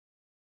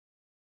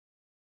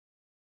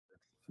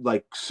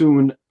like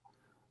soon,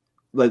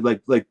 like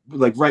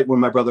right when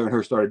my brother and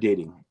her started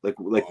dating, like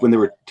when they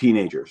were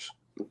teenagers.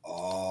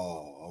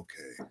 Oh,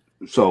 okay.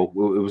 So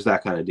it was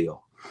that kind of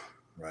deal.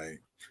 Right.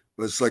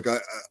 But it's like I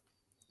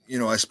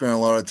spent a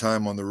lot of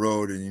time on the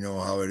road, and you know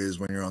how it is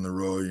when you're on the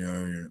road.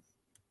 You're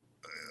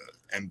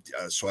empty.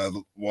 So I've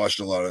watched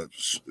a lot of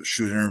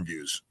shoot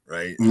interviews,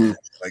 right? Mm-hmm.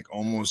 Like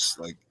almost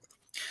like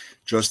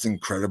just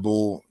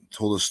incredible.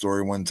 Told a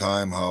story one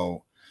time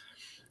how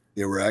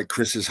they were at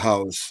Chris's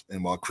house,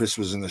 and while Chris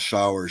was in the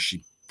shower,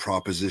 she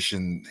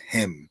propositioned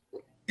him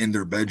in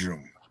their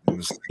bedroom. It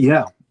was like,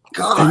 yeah,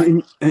 God.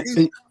 And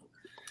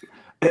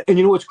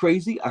you know what's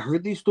crazy? I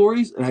heard these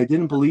stories and I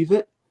didn't believe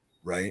it.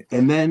 Right.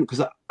 And then,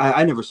 because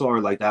I never saw her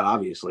like that,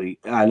 obviously.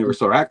 I never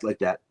saw her act like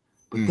that.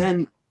 But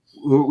then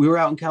we were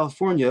out in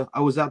California.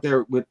 I was out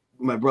there with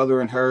my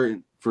brother and her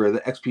for the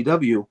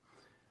XPW.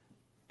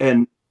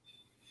 And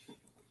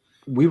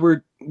we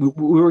were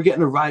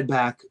getting a ride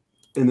back,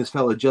 and this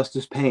fella,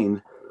 Justice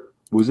Payne,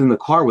 was in the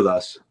car with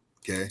us.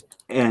 Okay.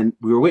 And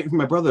we were waiting for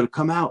my brother to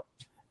come out.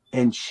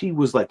 And she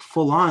was like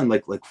full on,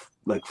 like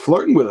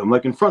flirting with him,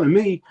 like in front of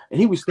me. And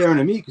he was staring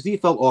at me because he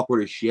felt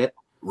awkward as shit.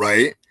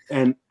 Right.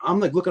 And I'm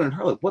like looking at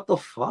her like, what the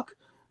fuck?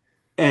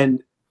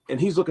 And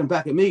he's looking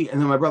back at me.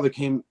 And then my brother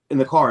came in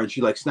the car and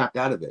she like snapped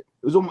out of it.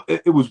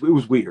 It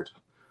was weird.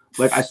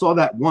 Like I saw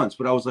that once,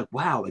 but I was like,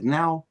 wow, like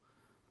now,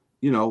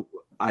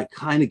 I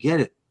kind of get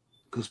it.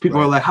 Because people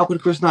are like, how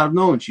could Chris not have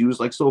known? She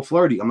was like so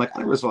flirty. I'm like, I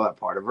never saw that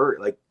part of her.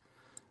 Like,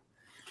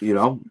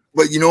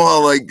 But you know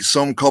how like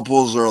some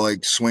couples are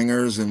like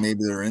swingers and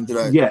maybe they're into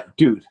that? Yeah,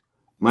 dude.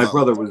 My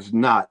brother was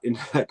not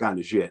into that kind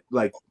of shit.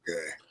 Like,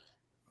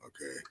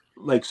 okay.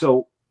 Like,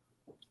 so,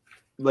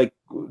 like,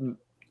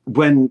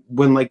 when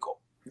the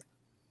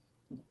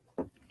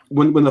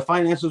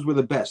finances were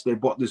the best, they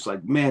bought this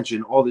like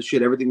mansion, all this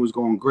shit, everything was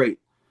going great.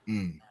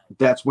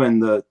 That's when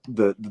the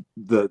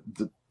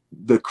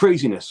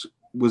craziness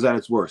was at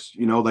its worst.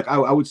 Like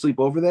I would sleep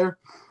over there.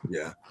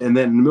 Yeah. And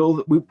then in the middle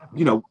of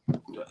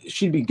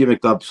she'd be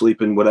gimmicked up,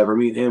 sleeping, whatever,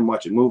 me and him,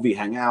 watch a movie,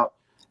 hang out.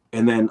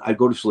 And then I'd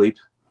go to sleep.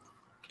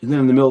 And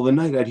then in the middle of the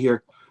night, I'd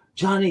hear,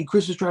 Johnny,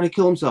 Chris is trying to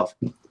kill himself.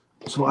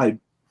 So I'd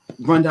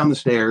run down the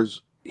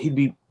stairs. He'd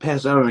be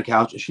passed out on the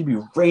couch. And she'd be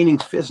raining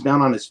fists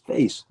down on his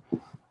face.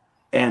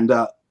 And,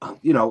 I'd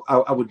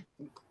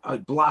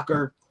block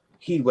her.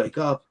 He'd wake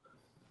up.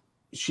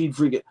 She'd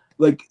freak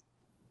like,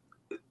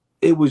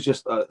 it was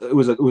just, it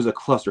was a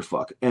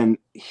clusterfuck. And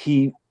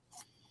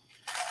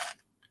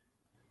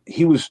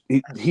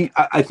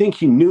I think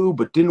he knew,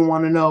 but didn't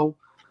want to know.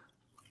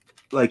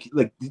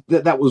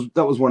 That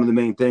was one of the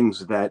main things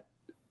that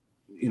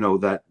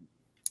that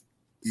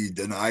he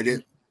denied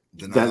it.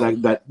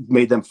 That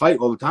made them fight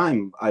all the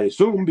time. I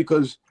assume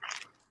because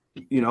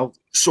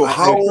So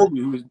how old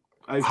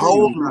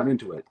were not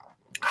into it?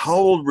 How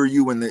old were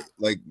you when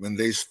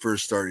they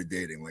first started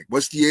dating? Like,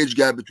 what's the age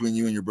gap between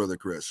you and your brother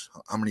Chris?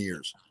 How many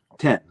years?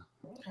 10.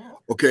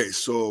 Okay,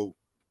 so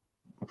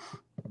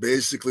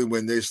basically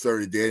when they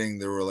started dating,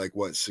 they were like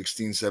what,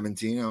 16,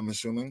 17, I'm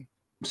assuming?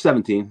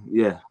 17,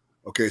 yeah.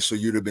 Okay, so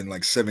you'd have been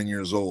like 7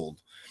 years old.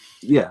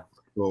 Yeah.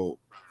 So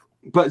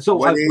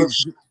what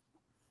age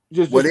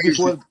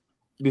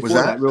before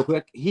that that, real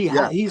quick,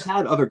 he's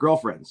had other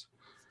girlfriends.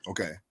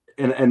 Okay.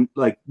 And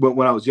like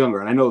when I was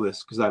younger, and I know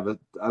this because I have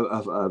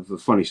a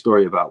funny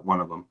story about one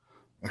of them.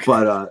 Okay.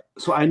 But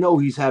so I know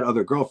he's had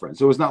other girlfriends.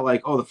 So it's not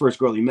like, oh, the first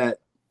girl he met,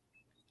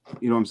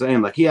 you know what I'm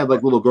saying? Like he had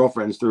like little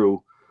girlfriends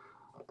through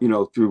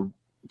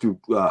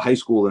high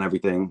school and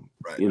everything,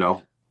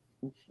 right.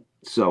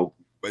 So.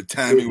 But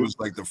Tammy was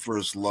like the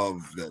first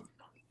love that.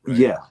 Right?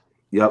 Yeah.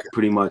 Yep. Okay.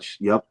 Pretty much.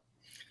 Yep.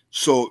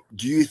 So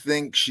do you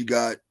think she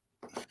got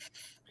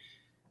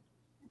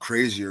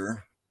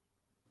crazier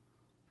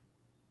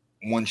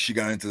once she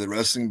got into the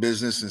wrestling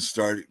business and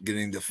started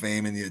getting the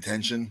fame and the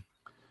attention?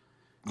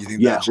 You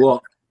think? Yeah.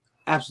 Well,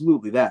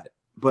 absolutely that.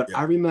 But yeah.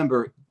 I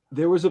remember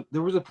there was a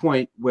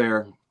point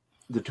where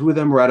the two of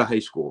them were out of high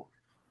school.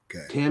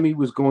 Okay. Tammy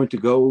was going to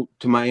go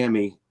to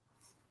Miami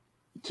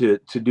to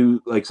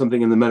do like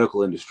something in the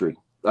medical industry.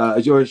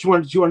 She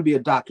wanted to be a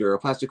doctor or a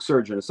plastic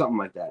surgeon or something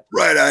like that.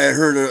 Right. I had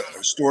heard a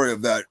story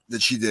of that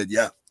she did.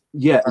 Yeah.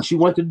 Yeah. And she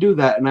wanted to do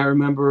that. And I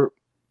remember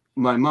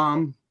my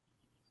mom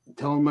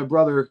telling my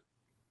brother,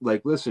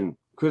 like, listen,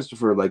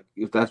 Christopher, like,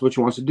 if that's what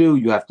she wants to do,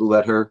 you have to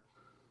let her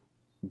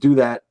do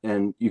that.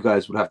 And you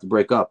guys would have to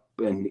break up.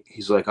 And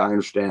he's like, I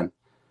understand.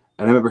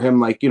 And I remember him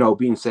like,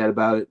 being sad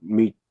about it,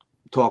 me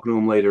talking to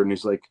him later. And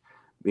he's like,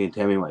 me and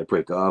Tammy might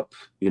break up,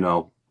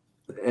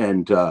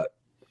 and,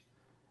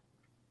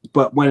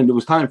 but when it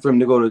was time for him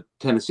to go to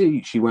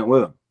Tennessee, she went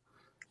with him.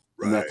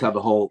 Right. And that's how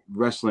the whole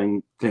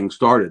wrestling thing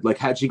started. Like,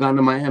 had she gone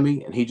to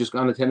Miami and he just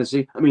gone to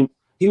Tennessee, I mean,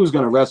 he was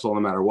going to wrestle no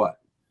matter what.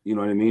 You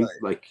know what I mean?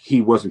 Right. Like,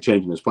 he wasn't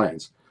changing his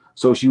plans.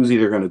 So she was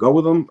either going to go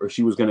with him or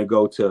she was going to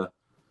go to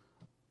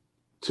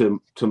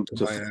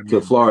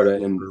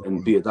Florida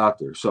and be a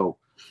doctor. So,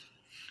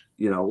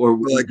 or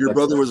like your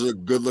brother was a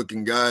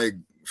good-looking guy,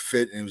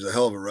 fit, and he was a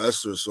hell of a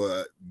wrestler.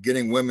 So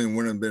getting women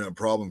wouldn't have been a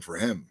problem for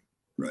him.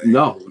 Right.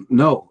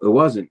 No, it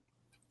wasn't.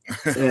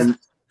 And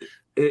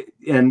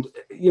And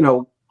you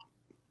know,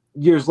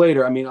 years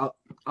later, I mean,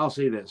 I'll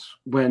say this: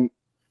 when,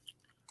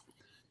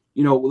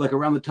 you know, like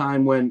around the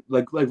time when,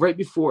 like right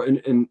before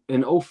in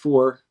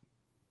 04,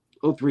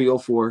 03,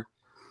 04,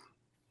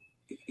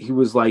 he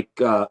was like,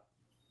 you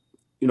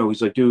know,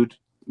 he's like, dude,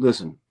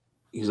 listen,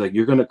 he's like,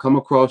 you're gonna come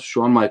across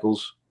Shawn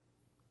Michaels.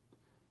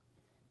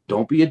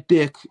 Don't be a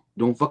dick.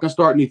 Don't fucking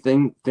start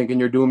anything thinking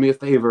you're doing me a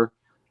favor.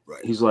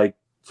 Right. He's like,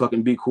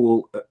 fucking be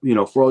cool. You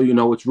know, for all you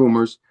know, it's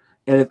rumors.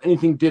 And if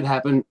anything did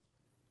happen,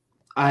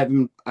 I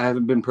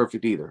haven't been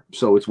perfect either.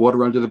 So it's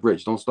water under the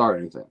bridge. Don't start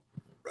anything.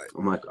 Right.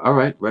 I'm like, all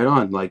right, right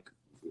on. Like,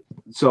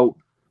 so,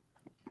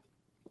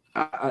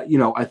 you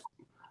know,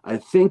 I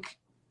think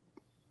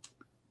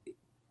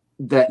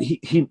that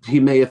he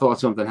may have thought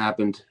something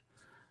happened,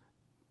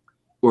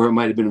 or it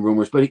might have been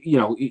rumors. But you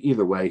know,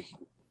 either way,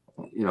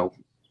 you know,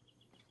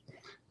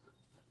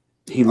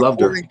 he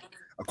loved her.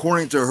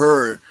 According to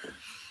her,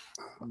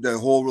 the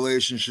whole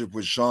relationship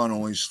with Shawn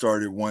only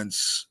started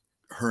once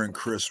her and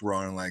Chris were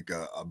on like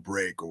a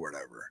break or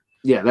whatever.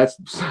 Yeah, that's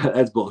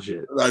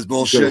bullshit. That's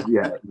bullshit.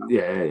 Yeah.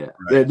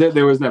 Right.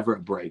 There was never a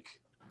break.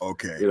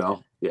 Okay. You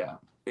know, yeah.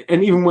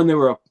 And even when they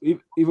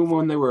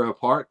were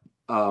apart,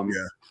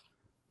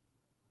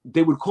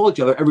 they would call each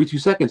other every 2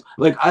 seconds.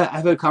 Like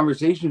I've had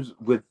conversations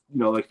with, you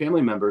know, like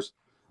family members,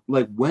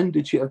 like, when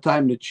did she have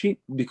time to cheat?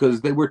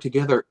 Because they were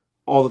together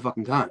all the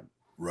fucking time.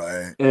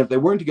 Right. And if they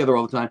weren't together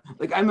all the time,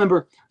 like I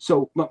remember,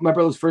 so my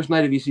brother's first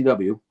night of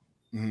ECW,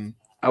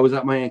 I was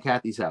at my Aunt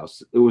Kathy's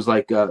house. It was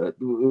like, it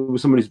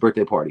was somebody's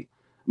birthday party.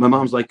 My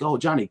mom's like, oh,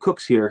 Johnny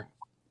Cook's here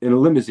in a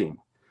limousine.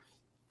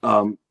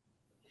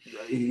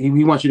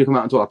 He wants you to come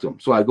out and talk to him.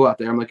 So I go out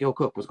there. I'm like, yo,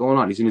 Cook, what's going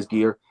on? He's in his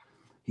gear.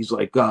 He's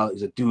like,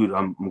 dude,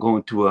 I'm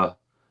going to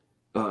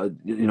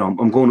you know,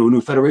 I'm going to a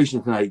new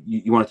federation tonight.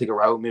 You want to take a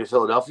ride with me to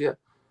Philadelphia?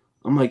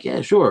 I'm like,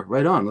 yeah, sure,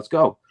 right on, let's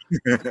go.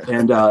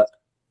 And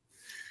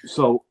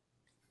so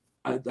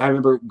I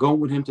remember going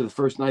with him to the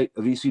first night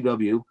of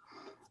ECW,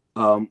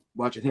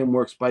 watching him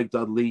work Spike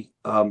Dudley,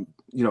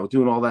 you know,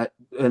 doing all that.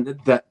 And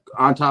that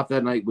on top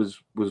that night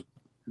was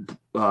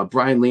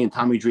Brian Lee and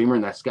Tommy Dreamer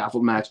in that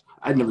scaffold match.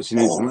 I'd never seen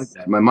anything like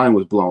that. My mind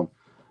was blown.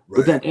 Right.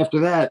 But then after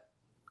that,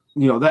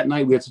 you know, that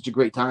night we had such a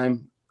great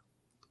time.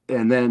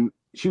 And then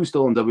she was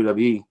still in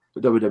WWE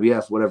or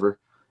WWF, whatever.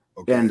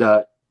 Okay.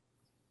 And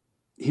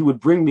he would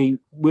bring me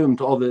with him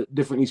to all the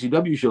different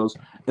ECW shows,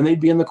 and they'd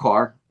be in the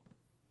car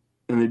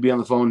and they'd be on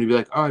the phone. And he'd be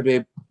like, all right,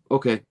 babe.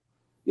 Okay.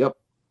 Yep.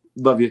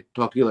 Love you.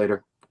 Talk to you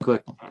later.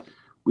 Click.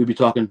 We'd be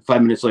talking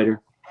 5 minutes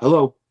later.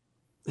 Hello.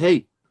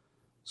 Hey.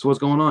 So what's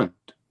going on?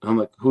 I'm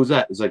like, who's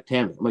that? It's like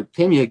Tammy. I'm like,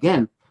 Tammy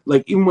again.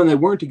 Like, even when they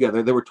weren't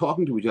together, they were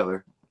talking to each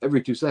other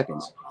every 2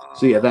 seconds.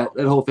 So yeah, that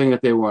whole thing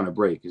that they were on a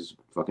break is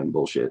fucking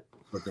bullshit.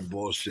 Fucking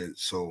bullshit.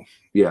 So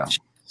yeah.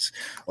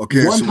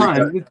 Okay. One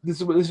time,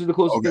 this is the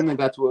closest thing they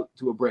got to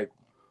a break.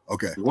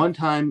 Okay. One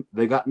time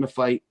they got in a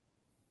fight,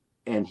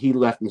 and he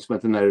left and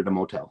spent the night at a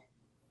motel.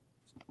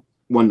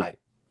 One night.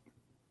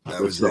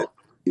 That was it.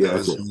 Yeah, that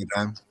was the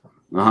time.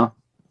 Uh-huh.